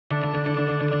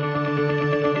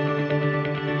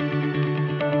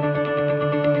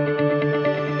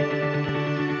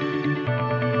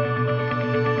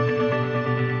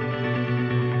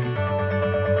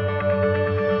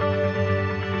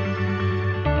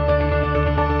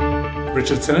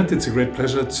Richard Sennett, it's a great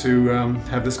pleasure to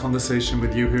have this conversation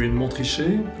with you here in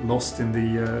Montricher, lost in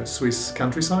the Swiss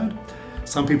countryside.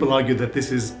 Some people argue that this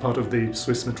is part of the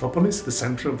Swiss metropolis, the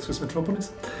center of the Swiss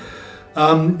metropolis.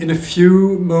 In a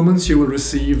few moments you will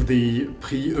receive the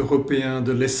Prix Européen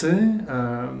de l'Essai,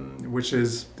 which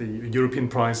is the European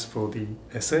prize for the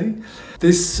essay.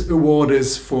 This award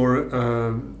is for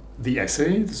the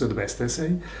essay, so the best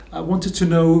essay. I wanted to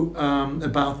know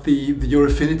about your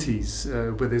affinities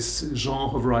with this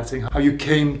genre of writing, how you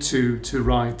came to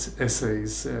write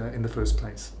essays in the first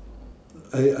place.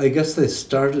 I guess they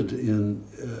started in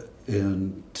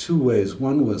two ways.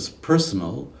 One was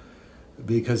personal,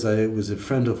 because I was a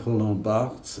friend of Roland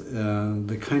Barthes, and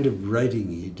the kind of writing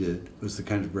he did was the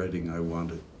kind of writing I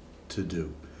wanted to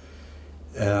do.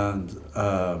 And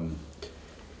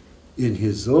in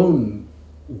his own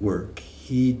work,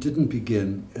 he didn't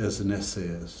begin as an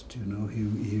essayist. You know,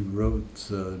 he wrote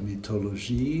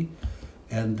mythologie,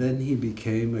 and then he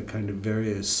became a kind of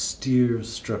very austere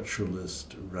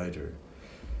structuralist writer.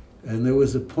 And there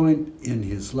was a point in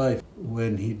his life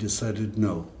when he decided,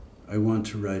 no, I want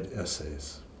to write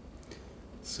essays.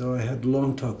 So I had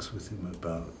long talks with him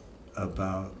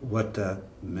about what that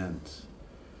meant.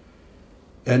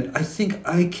 And I think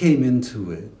I came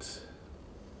into it.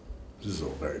 This is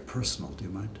all very personal, do you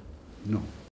mind? No.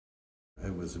 I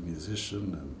was a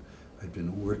musician, and I'd been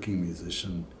a working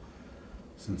musician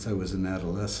since I was an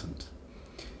adolescent.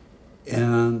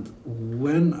 And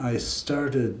when I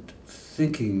started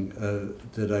thinking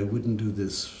that I wouldn't do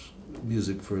this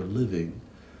music for a living,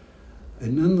 I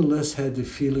nonetheless had the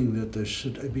feeling that I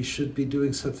should be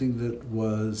doing something that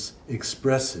was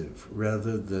expressive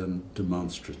rather than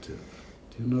demonstrative.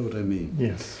 Do you know what I mean?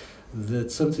 Yes.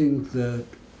 That something that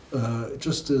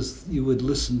just as you would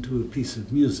listen to a piece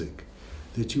of music,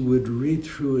 that you would read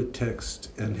through a text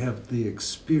and have the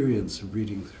experience of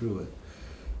reading through it.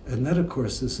 And that, of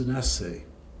course, is an essay.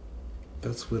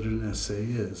 That's what an essay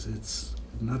is. It's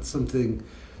not something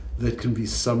that can be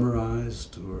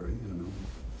summarized or, you know,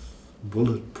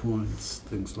 bullet points,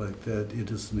 things like that. It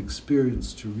is an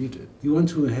experience to read it. You want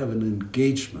to have an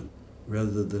engagement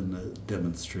rather than a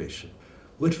demonstration.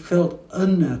 What felt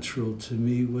unnatural to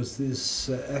me was this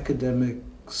academic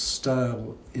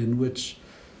style in which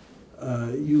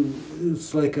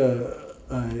it's like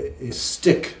a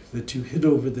stick that you hit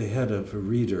over the head of a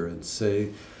reader and say,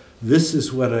 this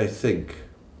is what I think.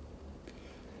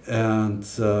 And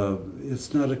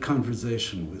it's not a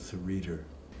conversation with the reader.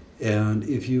 And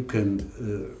if you can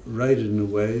write in a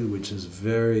way which is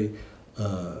very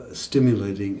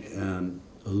stimulating and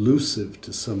elusive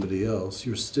to somebody else,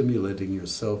 you're stimulating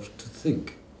yourself to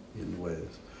think in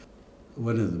ways.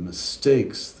 One of the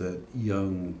mistakes that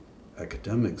young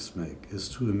academics make is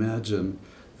to imagine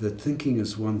that thinking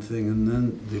is one thing and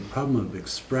then the problem of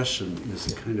expression is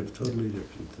a kind of totally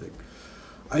different thing.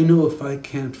 I know if I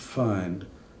can't find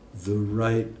the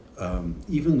right,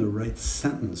 even the right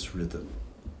sentence rhythm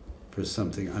for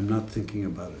something, I'm not thinking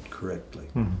about it correctly.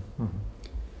 Mm-hmm.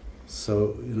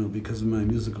 So, you know, because of my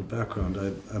musical background,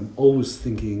 I'm always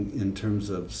thinking in terms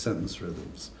of sentence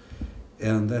rhythms.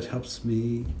 And that helps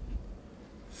me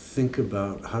think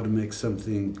about how to make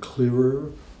something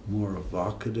clearer, more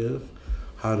evocative,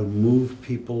 how to move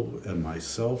people and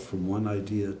myself from one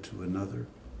idea to another.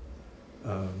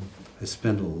 I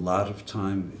spend a lot of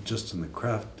time, just in the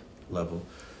craft level,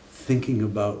 thinking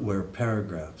about where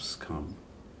paragraphs come,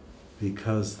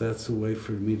 because that's a way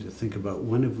for me to think about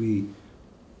when have we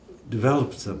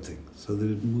developed something so that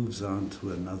it moves on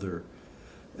to another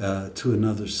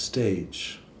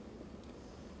stage.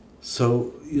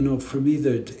 So, you know, for me,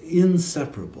 they're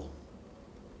inseparable.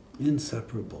 And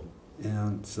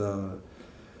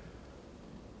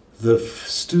the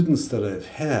students that I've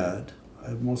had,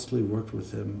 I've mostly worked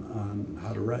with them on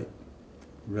how to write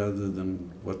rather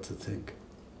than what to think.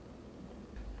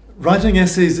 Writing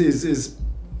essays is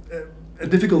a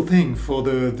difficult thing for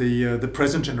the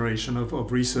present generation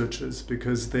of researchers,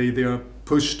 because they are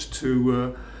pushed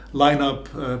to line up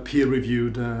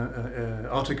peer-reviewed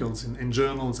articles in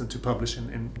journals and to publish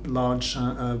in large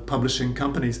publishing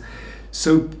companies.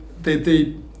 So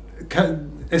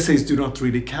essays do not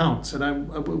really count. And I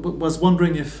was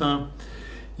wondering if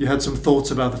you had some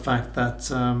thoughts about the fact that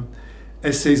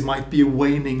essays might be a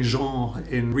waning genre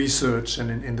in research and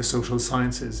in the social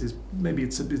sciences. Maybe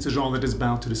it's a genre that is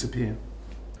bound to disappear.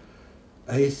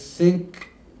 I think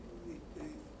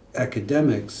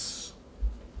academics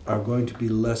are going to be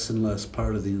less and less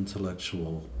part of the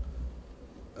intellectual,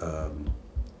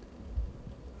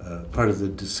 part of the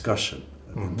discussion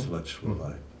of intellectual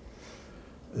life.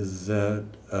 That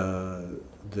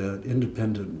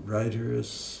independent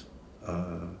writers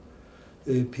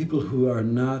people who are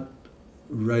not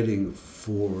writing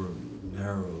for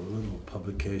narrow little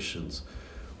publications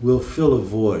will fill a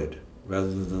void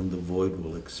rather than the void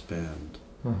will expand.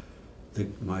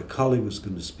 My colleague was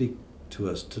going to speak to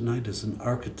us tonight as an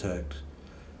architect,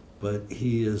 but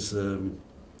he is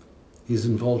he's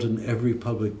involved in every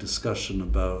public discussion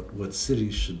about what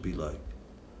cities should be like.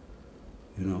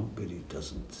 You know, but he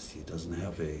doesn't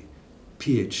have a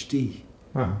PhD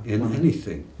in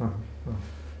anything.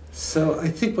 So I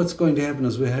think what's going to happen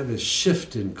is we have a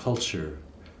shift in culture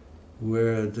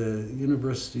where the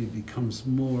university becomes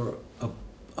more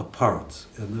apart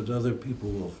and that other people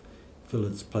will fill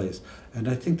its place. And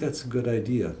I think that's a good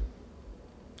idea.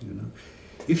 You know,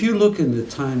 if you look in the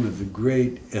time of the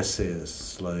great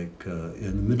essayists, like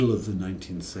in the middle of the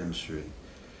 19th century,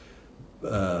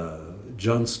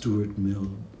 John Stuart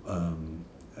Mill,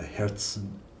 Herzen,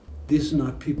 these are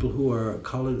not people who are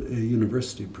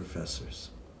university professors.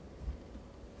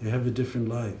 They have a different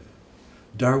life.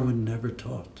 Darwin never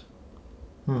taught.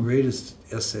 Greatest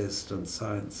essayist on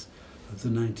science of the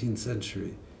 19th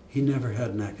century. He never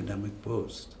had an academic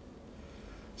post.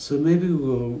 So maybe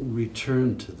we'll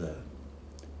return to that.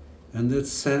 And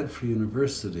that's sad for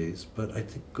universities, but I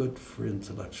think good for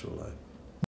intellectual life.